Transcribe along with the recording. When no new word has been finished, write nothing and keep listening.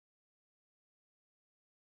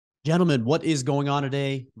Gentlemen, what is going on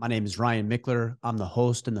today? My name is Ryan Mickler. I'm the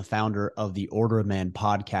host and the founder of the Order of Man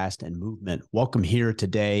podcast and movement. Welcome here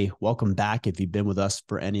today. Welcome back if you've been with us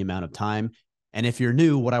for any amount of time. And if you're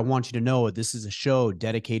new, what I want you to know, this is a show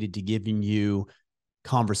dedicated to giving you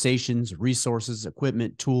conversations, resources,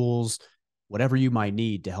 equipment, tools, whatever you might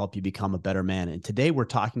need to help you become a better man. And today we're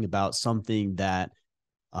talking about something that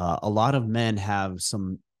a lot of men have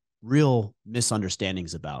some real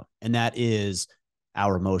misunderstandings about, and that is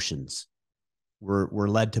our emotions. We're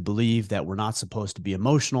led to believe that we're not supposed to be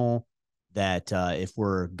emotional, that if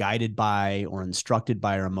we're guided by or instructed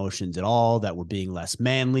by our emotions at all, that we're being less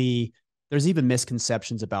manly. There's even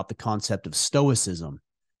misconceptions about the concept of stoicism.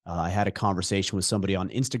 I had a conversation with somebody on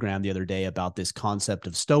Instagram the other day about this concept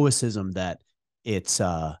of stoicism, that it's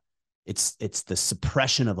it's the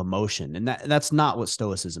suppression of emotion, and that's not what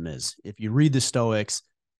stoicism is. If you read the Stoics,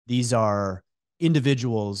 these are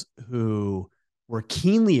individuals who were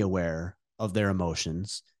keenly aware of their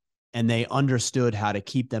emotions, and they understood how to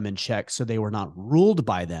keep them in check so they were not ruled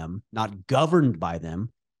by them, not governed by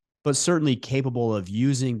them, but certainly capable of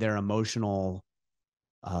using their emotional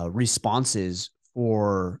responses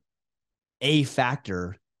for a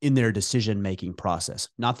factor in their decision making process.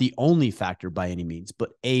 Not the only factor by any means, but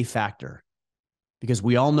a factor. Because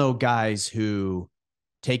we all know guys who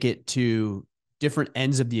take it to different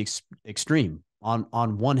ends of the extreme.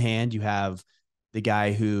 On one hand, you have the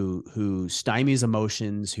guy who stymies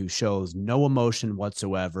emotions, who shows no emotion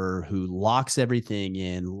whatsoever, who locks everything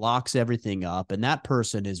in, locks everything up, and that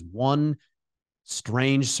person is one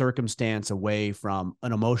strange circumstance away from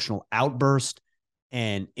an emotional outburst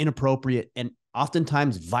and inappropriate and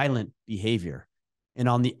oftentimes violent behavior. And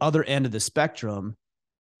on the other end of the spectrum,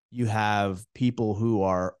 you have people who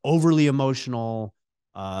are overly emotional.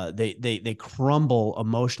 They crumble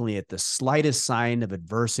emotionally at the slightest sign of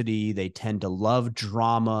adversity. They tend to love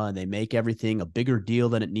drama, and they make everything a bigger deal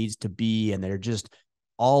than it needs to be. And they're just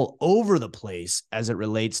all over the place as it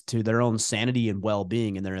relates to their own sanity and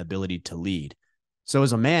well-being and their ability to lead. So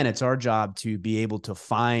as a man, it's our job to be able to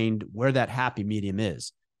find where that happy medium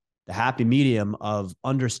is. The happy medium of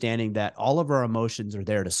understanding that all of our emotions are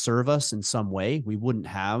there to serve us in some way. We wouldn't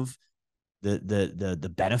have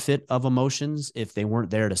the benefit of emotions if they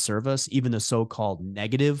weren't there to serve us, even the so-called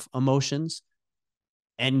negative emotions,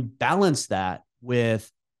 and balance that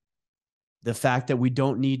with the fact that we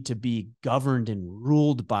don't need to be governed and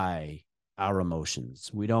ruled by our emotions.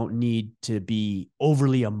 We don't need to be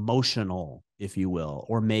overly emotional, if you will,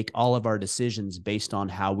 or make all of our decisions based on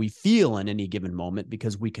how we feel in any given moment,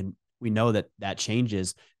 because we know that that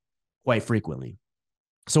changes quite frequently.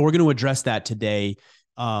 So we're going to address that today.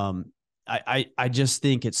 I just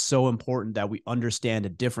think it's so important that we understand a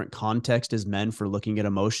different context as men for looking at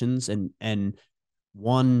emotions, and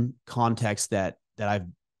one context that I've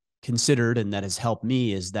considered and that has helped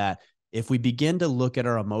me is that if we begin to look at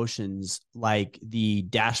our emotions like the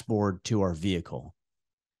dashboard to our vehicle,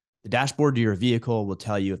 the dashboard to your vehicle will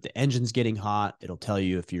tell you if the engine's getting hot. It'll tell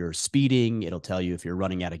you if you're speeding. It'll tell you if you're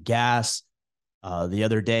running out of gas. The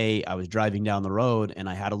other day, I was driving down the road and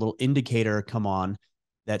I had a little indicator come on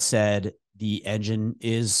that said the engine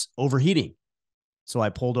is overheating. So I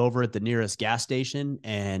pulled over at the nearest gas station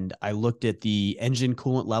and I looked at the engine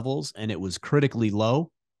coolant levels, and it was critically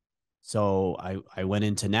low. So I went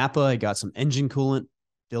into Napa, I got some engine coolant,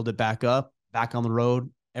 filled it back up, back on the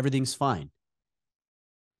road. Everything's fine.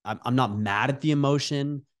 I'm not mad at the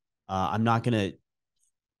emotion. I'm not going to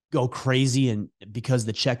go crazy and because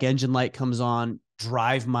the check engine light comes on,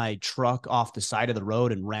 drive my truck off the side of the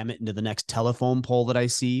road and ram it into the next telephone pole that I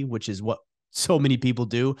see, which is what so many people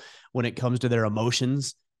do when it comes to their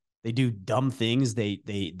emotions. They do dumb things.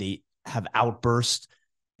 They have outbursts.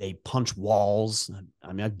 They punch walls.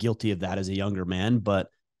 I mean, I'm guilty of that as a younger man, but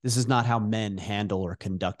this is not how men handle or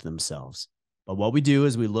conduct themselves. But what we do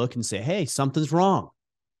is we look and say, hey, something's wrong.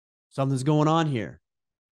 Something's going on here.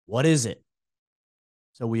 What is it?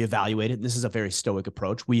 So we evaluate it. And this is a very stoic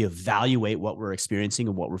approach. We evaluate what we're experiencing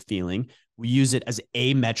and what we're feeling. We use it as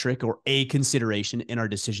a metric or a consideration in our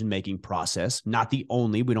decision-making process, not the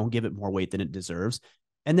only. We don't give it more weight than it deserves.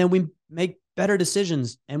 And then we make better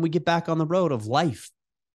decisions and we get back on the road of life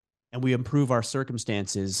and we improve our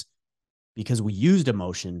circumstances because we used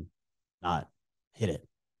emotion, not hit it.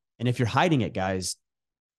 And if you're hiding it, guys,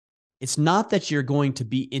 it's not that you're going to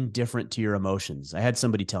be indifferent to your emotions. I had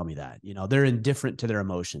somebody tell me that, they're indifferent to their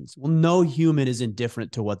emotions. Well, no human is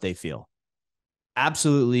indifferent to what they feel.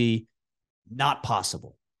 Absolutely not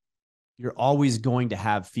possible. You're always going to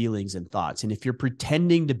have feelings and thoughts. And if you're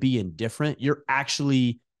pretending to be indifferent, you're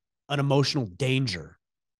actually an emotional danger.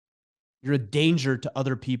 You're a danger to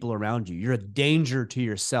other people around you. You're a danger to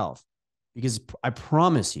yourself because I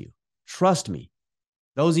promise you, trust me,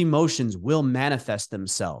 those emotions will manifest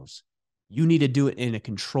themselves. You need to do it in a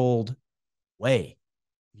controlled way.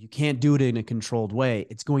 If you can't do it in a controlled way,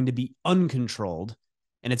 it's going to be uncontrolled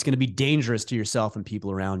and it's going to be dangerous to yourself and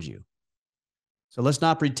people around you. So let's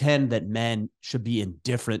not pretend that men should be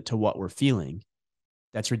indifferent to what we're feeling.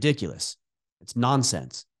 That's ridiculous. It's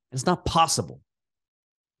nonsense. It's not possible.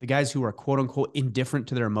 The guys who are quote unquote indifferent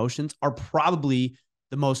to their emotions are probably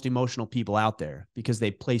the most emotional people out there because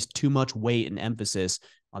they place too much weight and emphasis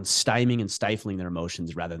on stymieing and stifling their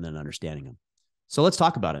emotions rather than understanding them. So let's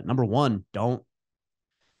talk about it. Number one, don't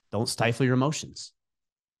stifle your emotions,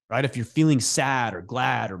 right? If you're feeling sad or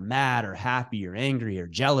glad or mad or happy or angry or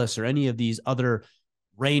jealous or any of these other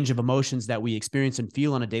range of emotions that we experience and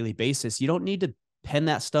feel on a daily basis, you don't need to pen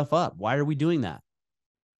that stuff up. Why are we doing that?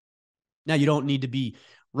 Now, you don't need to be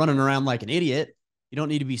running around like an idiot. You don't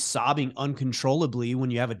need to be sobbing uncontrollably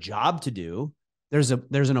when you have a job to do. There's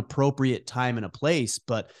an appropriate time and a place,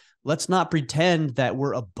 but let's not pretend that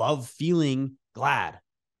we're above feeling glad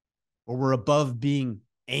or we're above being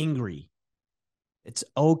angry. It's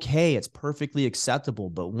okay. It's perfectly acceptable.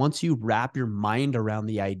 But once you wrap your mind around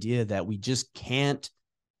the idea that we just can't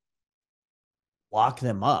lock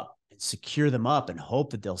them up and secure them up and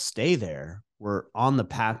hope that they'll stay there, we're on the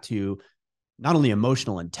path to not only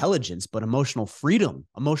emotional intelligence, but emotional freedom,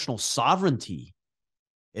 emotional sovereignty.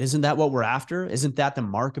 Isn't that what we're after? Isn't that the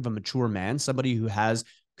mark of a mature man? Somebody who has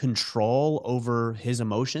control over his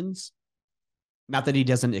emotions? Not that he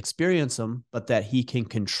doesn't experience them, but that he can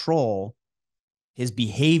control his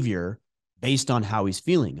behavior based on how he's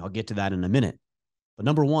feeling. I'll get to that in a minute. But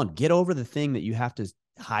number one, get over the thing that you have to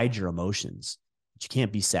hide your emotions. That you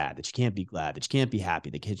can't be sad, that you can't be glad, that you can't be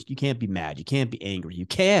happy, that you can't be mad, you can't be angry. You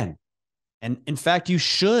can. And in fact, you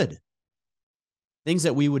should. Things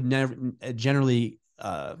that we would never generally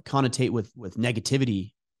connotate with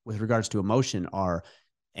negativity with regards to emotion are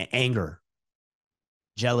anger,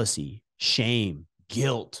 jealousy, shame,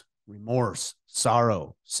 guilt, remorse,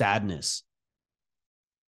 sorrow, sadness.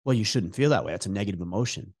 Well, you shouldn't feel that way. That's a negative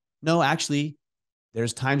emotion. No, actually,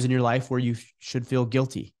 there's times in your life where you should feel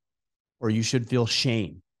guilty, or you should feel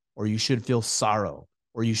shame, or you should feel sorrow,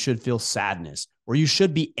 or you should feel sadness, or you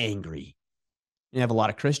should be angry. You have a lot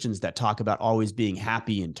of Christians that talk about always being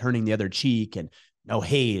happy and turning the other cheek and no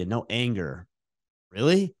hate and no anger.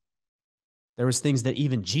 Really? There was things that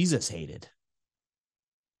even Jesus hated,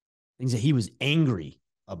 things that he was angry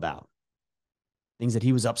about, things that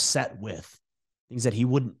he was upset with, things that he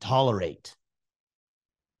wouldn't tolerate.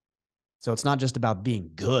 So it's not just about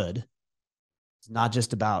being good. It's not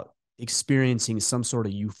just about experiencing some sort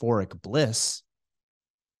of euphoric bliss.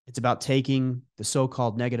 It's about taking the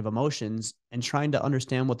so-called negative emotions and trying to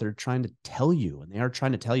understand what they're trying to tell you. And they are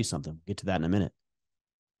trying to tell you something. We'll get to that in a minute.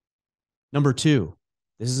 Number two,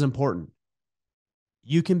 this is important.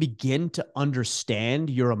 You can begin to understand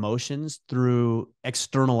your emotions through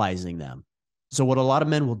externalizing them. So what a lot of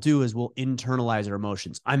men will do is we'll internalize our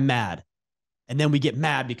emotions. I'm mad. And then we get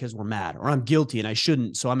mad because we're mad, or I'm guilty and I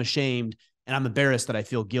shouldn't. So I'm ashamed and I'm embarrassed that I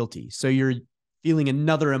feel guilty. So you're feeling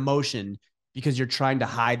another emotion because you're trying to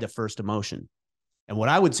hide the first emotion. And what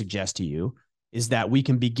I would suggest to you is that we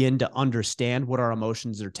can begin to understand what our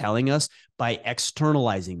emotions are telling us by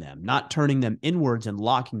externalizing them, not turning them inwards and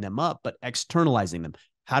locking them up, but externalizing them.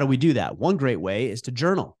 How do we do that? One great way is to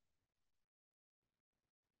journal.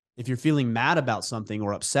 If you're feeling mad about something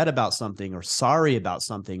or upset about something or sorry about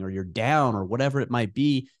something or you're down or whatever it might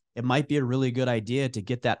be a really good idea to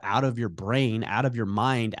get that out of your brain, out of your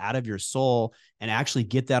mind, out of your soul, and actually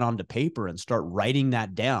get that onto paper and start writing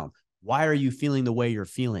that down. Why are you feeling the way you're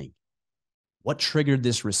feeling? What triggered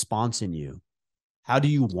this response in you? How do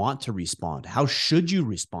you want to respond? How should you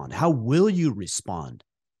respond? How will you respond?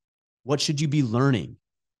 What should you be learning?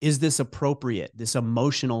 Is this appropriate? This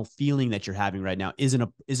emotional feeling that you're having right now, is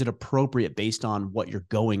it appropriate based on what you're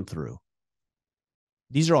going through?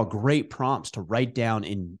 These are all great prompts to write down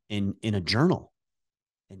in a journal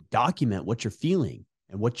and document what you're feeling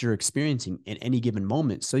and what you're experiencing at any given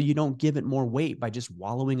moment so you don't give it more weight by just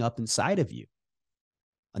wallowing up inside of you.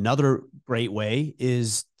 Another great way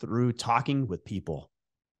is through talking with people.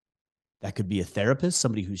 That could be a therapist,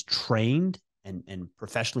 somebody who's trained and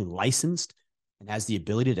professionally licensed and has the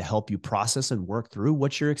ability to help you process and work through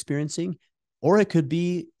what you're experiencing. Or it could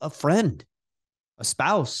be a friend, a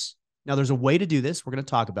spouse. Now, there's a way to do this. We're going to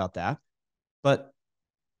talk about that. But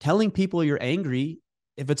telling people you're angry,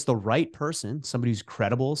 if it's the right person, somebody who's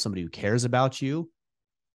credible, somebody who cares about you,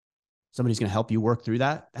 somebody who's going to help you work through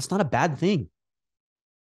that, that's not a bad thing.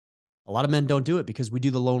 A lot of men don't do it because we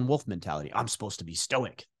do the lone wolf mentality. I'm supposed to be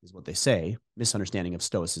stoic, is what they say. Misunderstanding of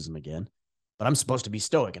stoicism again. But I'm supposed to be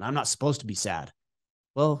stoic and I'm not supposed to be sad.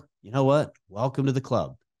 Well, you know what? Welcome to the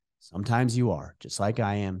club. Sometimes you are, just like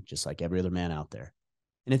I am, just like every other man out there.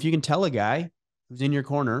 And if you can tell a guy who's in your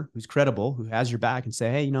corner, who's credible, who has your back and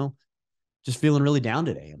say, hey, just feeling really down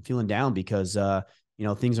today. I'm feeling down because,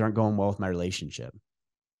 things aren't going well with my relationship.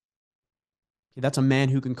 Okay, that's a man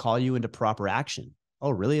who can call you into proper action. Oh,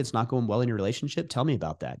 really? It's not going well in your relationship? Tell me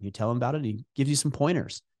about that. You tell him about it. He gives you some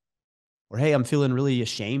pointers. Or, hey, I'm feeling really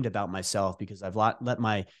ashamed about myself because I've let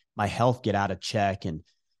my health get out of check, and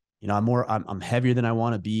I'm heavier than I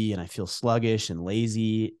want to be, and I feel sluggish and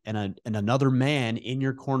lazy. And another man in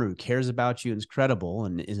your corner who cares about you and is credible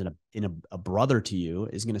and is a brother to you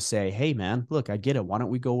is going to say, hey, man, look, I get it. Why don't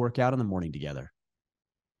we go work out in the morning together?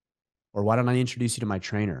 Or why don't I introduce you to my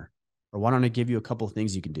trainer? Or why don't I give you a couple of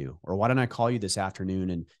things you can do? Or why don't I call you this afternoon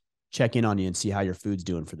and check in on you and see how your food's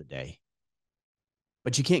doing for the day?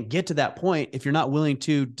 But you can't get to that point if you're not willing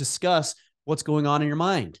to discuss what's going on in your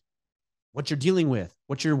mind, what you're dealing with,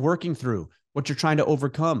 what you're working through, what you're trying to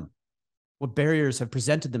overcome, what barriers have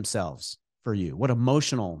presented themselves for you, what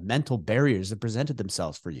emotional, mental barriers have presented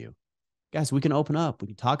themselves for you. Guys, we can open up. We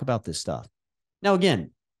can talk about this stuff. Now,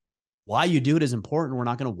 again, why you do it is important. We're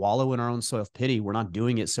not going to wallow in our own self-pity. We're not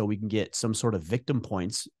doing it so we can get some sort of victim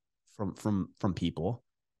points from people.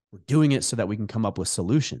 We're doing it so that we can come up with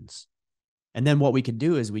solutions. And then what we can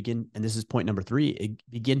do is and this is point number 3,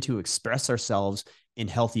 begin to express ourselves in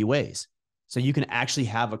healthy ways. So you can actually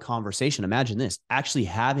have a conversation. Imagine this, actually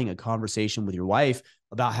having a conversation with your wife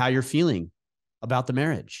about how you're feeling about the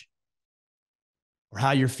marriage or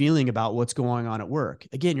how you're feeling about what's going on at work.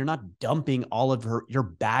 Again, you're not dumping all of your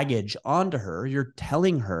baggage onto her. You're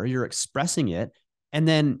telling her, you're expressing it, and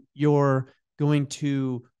then you're going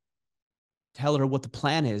to tell her what the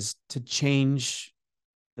plan is to change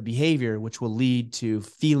the behavior, which will lead to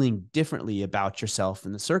feeling differently about yourself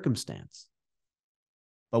and the circumstance.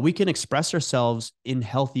 But we can express ourselves in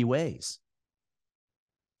healthy ways.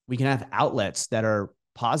 We can have outlets that are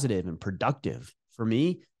positive and productive. For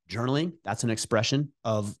me, journaling, that's an expression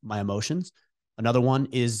of my emotions. Another one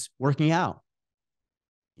is working out.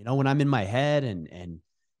 When I'm in my head and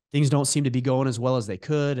things don't seem to be going as well as they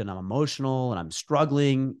could, and I'm emotional and I'm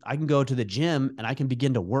struggling, I can go to the gym and I can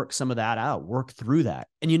begin to work some of that out, work through that.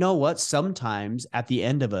 And you know what? Sometimes at the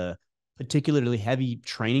end of a particularly heavy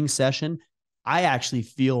training session, I actually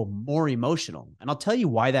feel more emotional. And I'll tell you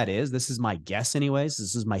why that is. This is my guess anyways.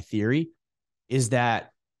 This is my theory, is that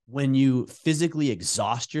when you physically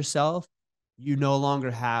exhaust yourself, you no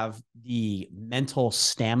longer have the mental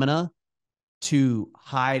stamina to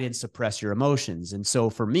hide and suppress your emotions. And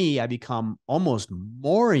so for me, I become almost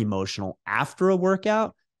more emotional after a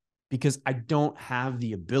workout because I don't have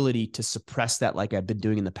the ability to suppress that like I've been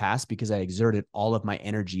doing in the past because I exerted all of my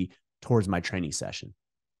energy towards my training session.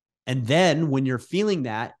 And then when you're feeling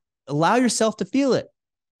that, allow yourself to feel it.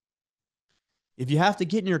 If you have to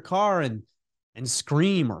get in your car and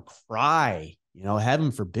scream or cry,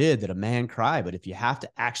 heaven forbid that a man cry, but if you have to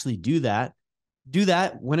actually do that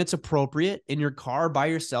when it's appropriate. In your car by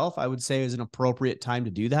yourself, I would say, is an appropriate time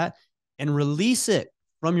to do that, and release it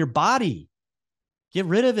from your body. Get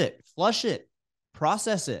rid of it, flush it,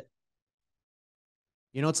 process it.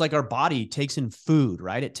 It's like our body takes in food,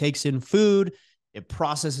 right? It takes in food, it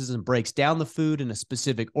processes and breaks down the food in a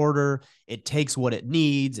specific order. It takes what it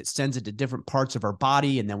needs, it sends it to different parts of our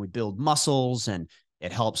body, and then we build muscles, and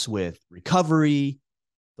it helps with recovery.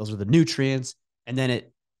 Those are the nutrients. And then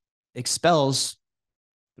it expels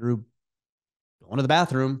through going to the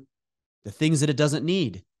bathroom the things that it doesn't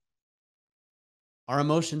need. Our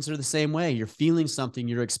emotions are the same way. You're feeling something,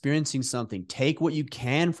 you're experiencing something. Take what you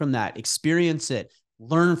can from that, experience it,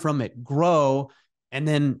 learn from it, grow, and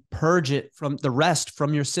then purge it from the rest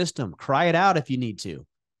from your system. Cry it out if you need to.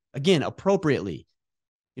 Again, appropriately.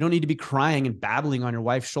 You don't need to be crying and babbling on your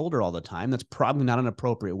wife's shoulder all the time. That's probably not an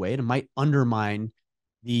appropriate way. It might undermine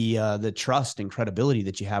the trust and credibility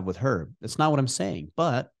that you have with her. That's not what I'm saying.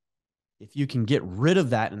 But if you can get rid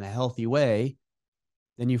of that in a healthy way,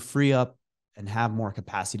 then you free up and have more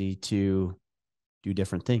capacity to do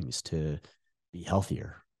different things, to be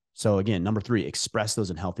healthier. So again, number 3, express those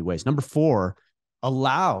in healthy ways. Number 4,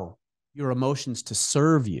 allow your emotions to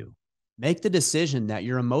serve you. Make the decision that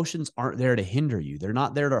your emotions aren't there to hinder you. They're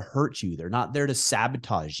not there to hurt you. They're not there to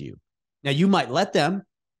sabotage you. Now, you might let them.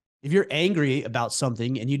 If you're angry about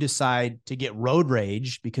something and you decide to get road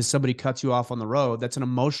rage because somebody cuts you off on the road, that's an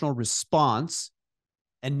emotional response.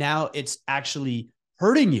 And now it's actually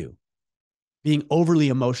hurting you. Being overly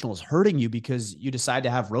emotional is hurting you because you decide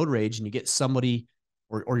to have road rage and you get somebody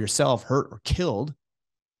or yourself hurt or killed,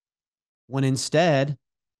 when instead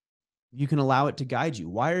you can allow it to guide you.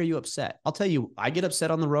 Why are you upset? I'll tell you, I get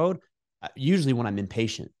upset on the road usually when I'm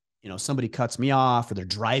impatient. Somebody cuts me off or they're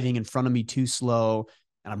driving in front of me too slow,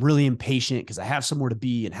 and I'm really impatient because I have somewhere to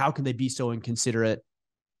be, and how can they be so inconsiderate?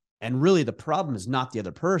 And really the problem is not the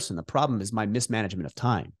other person. The problem is my mismanagement of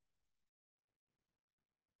time.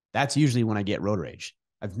 That's usually when I get road rage.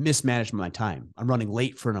 I've mismanaged my time. I'm running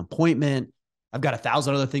late for an appointment. I've got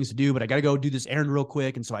 1,000 other things to do, but I got to go do this errand real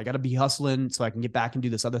quick. And so I got to be hustling so I can get back and do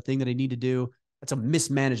this other thing that I need to do. That's a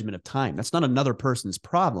mismanagement of time. That's not another person's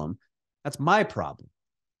problem. That's my problem.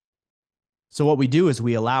 So what we do is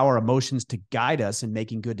we allow our emotions to guide us in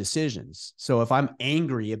making good decisions. So if I'm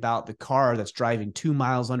angry about the car that's driving 2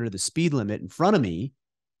 miles under the speed limit in front of me,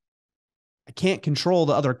 I can't control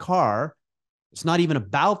the other car. It's not even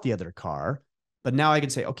about the other car. But now I can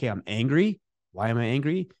say, okay, I'm angry. Why am I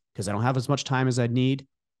angry? Because I don't have as much time as I'd need.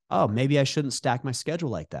 Oh, maybe I shouldn't stack my schedule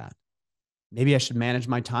like that. Maybe I should manage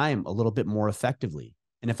my time a little bit more effectively.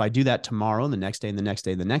 And if I do that tomorrow and the next day and the next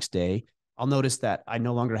day and the next day, I'll notice that I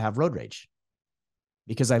no longer have road rage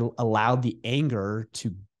because I allowed the anger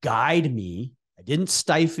to guide me. I didn't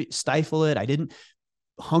stifle it. I didn't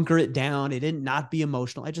hunker it down. It didn't not be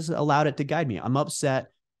emotional. I just allowed it to guide me. I'm upset.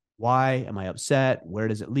 Why am I upset? Where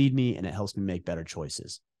does it lead me? And it helps me make better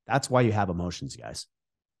choices. That's why you have emotions, guys.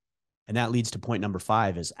 And that leads to point number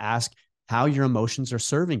 5 is ask how your emotions are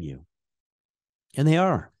serving you. And they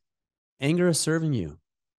are. Anger is serving you.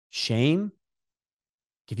 Shame,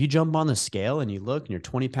 if you jump on the scale and you look and you're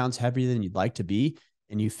 20 pounds heavier than you'd like to be,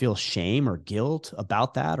 and you feel shame or guilt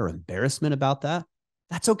about that or embarrassment about that,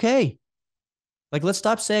 that's okay. Like, let's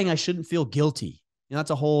stop saying I shouldn't feel guilty. That's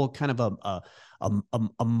a whole kind of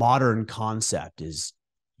a modern concept is,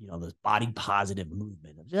 the body positive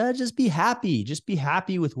movement. Just be happy. Just be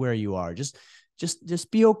happy with where you are. Just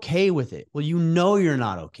be okay with it. Well, you're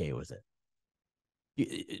not okay with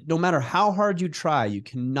it. No matter how hard you try, you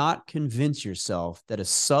cannot convince yourself that a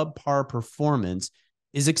subpar performance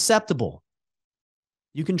is acceptable.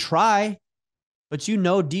 You can try, but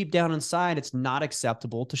deep down inside, it's not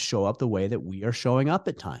acceptable to show up the way that we are showing up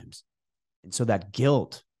at times. And so that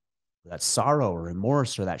guilt, that sorrow or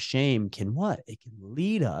remorse or that shame can what? It can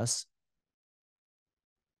lead us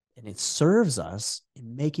and it serves us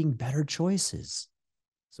in making better choices.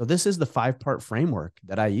 So this is the 5-part framework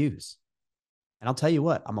that I use. And I'll tell you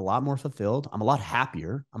what, I'm a lot more fulfilled. I'm a lot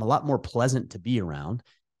happier. I'm a lot more pleasant to be around.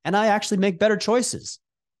 And I actually make better choices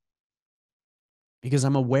because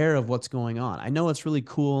I'm aware of what's going on. I know it's really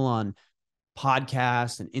cool on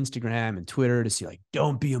podcasts and Instagram and Twitter to see like,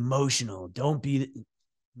 don't be emotional. Don't be.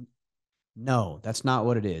 No, that's not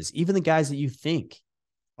what it is. Even the guys that you think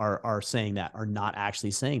are saying that are not actually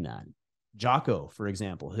saying that. Jocko, for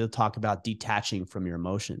example, he'll talk about detaching from your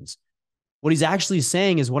emotions. What he's actually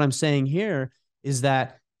saying is what I'm saying here is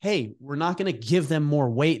that, hey, we're not going to give them more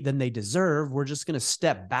weight than they deserve. We're just going to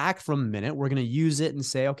step back from a minute. We're going to use it and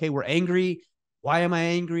say, okay, we're angry. Why am I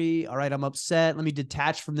angry? All right, I'm upset. Let me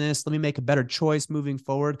detach from this. Let me make a better choice moving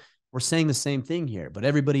forward. We're saying the same thing here, but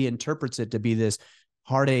everybody interprets it to be this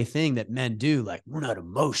hard A thing that men do. Like, we're not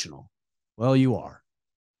emotional. Well, you are,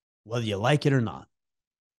 whether you like it or not,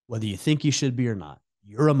 whether you think you should be or not.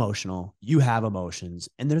 You're emotional, you have emotions,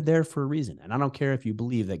 and they're there for a reason. And I don't care if you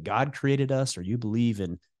believe that God created us or you believe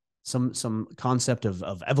in some concept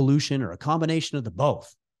of evolution or a combination of the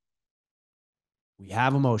both. We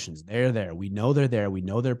have emotions. They're there. We know they're there. We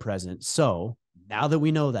know they're present. So now that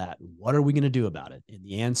we know that, what are we going to do about it? And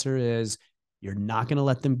the answer is you're not going to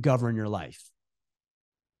let them govern your life.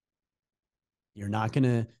 You're not going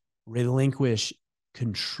to relinquish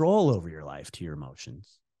control over your life to your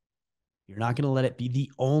emotions. You're not going to let it be the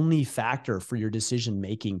only factor for your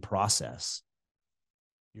decision-making process.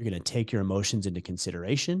 You're going to take your emotions into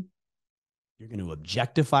consideration. You're going to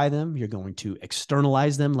objectify them. You're going to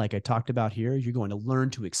externalize them, like I talked about here. You're going to learn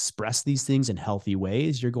to express these things in healthy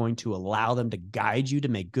ways. You're going to allow them to guide you to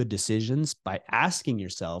make good decisions by asking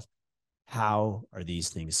yourself, how are these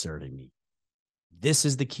things serving me? This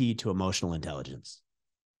is the key to emotional intelligence.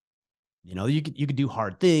 You could do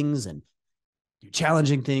hard things and do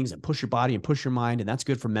challenging things and push your body and push your mind. And that's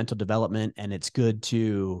good for mental development. And it's good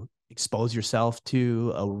to expose yourself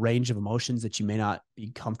to a range of emotions that you may not be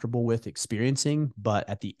comfortable with experiencing. But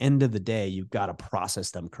at the end of the day, you've got to process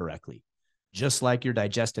them correctly. Just like your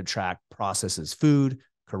digestive tract processes food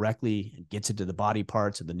correctly and gets it to the body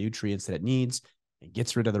parts and the nutrients that it needs and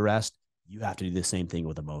gets rid of the rest, you have to do the same thing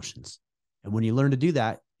with emotions. And when you learn to do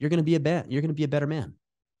that, you're going to be a better man.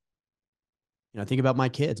 Think about my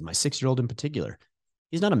kids, my 6-year-old in particular.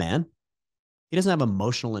 He's not a man. He doesn't have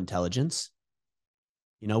emotional intelligence.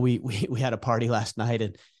 We had a party last night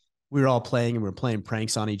and we were all playing and we were playing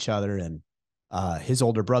pranks on each other. And his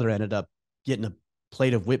older brother ended up getting a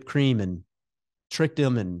plate of whipped cream and tricked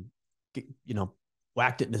him and,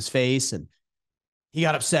 whacked it in his face. And he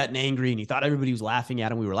got upset and angry and he thought everybody was laughing at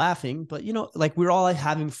him. We were laughing, but like we were all like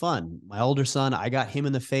having fun. My older son, I got him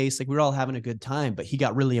in the face. Like we were all having a good time, but he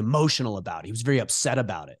got really emotional about it. He was very upset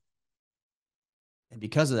about it. And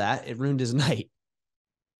because of that, it ruined his night.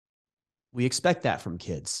 We expect that from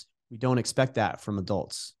kids. We don't expect that from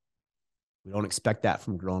adults. We don't expect that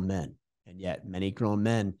from grown men. And yet many grown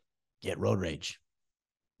men get road rage.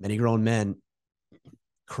 Many grown men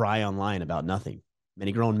cry online about nothing.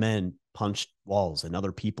 Many grown men punch walls and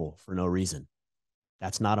other people for no reason.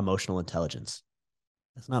 That's not emotional intelligence.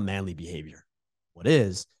 That's not manly behavior. What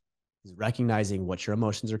is recognizing what your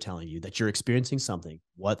emotions are telling you, that you're experiencing something,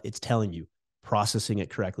 what it's telling you, processing it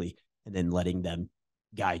correctly, and then letting them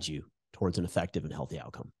guide you towards an effective and healthy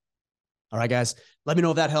outcome. All right, guys, let me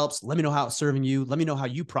know if that helps. Let me know how it's serving you. Let me know how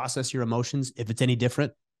you process your emotions, if it's any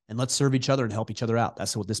different, and let's serve each other and help each other out.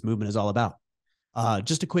 That's what this movement is all about.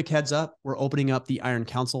 Just a quick heads up, we're opening up the Iron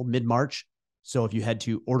Council mid-March. So if you head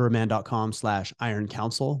to orderman.com/Iron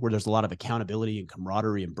Council, where there's a lot of accountability and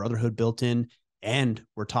camaraderie and brotherhood built in, and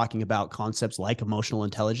we're talking about concepts like emotional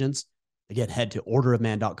intelligence, again, head to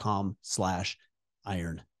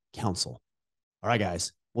orderofman.com/Iron Council. All right,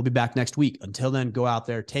 guys, we'll be back next week. Until then, go out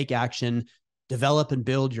there, take action, develop and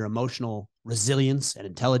build your emotional resilience and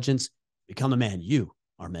intelligence, become the man you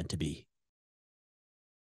are meant to be.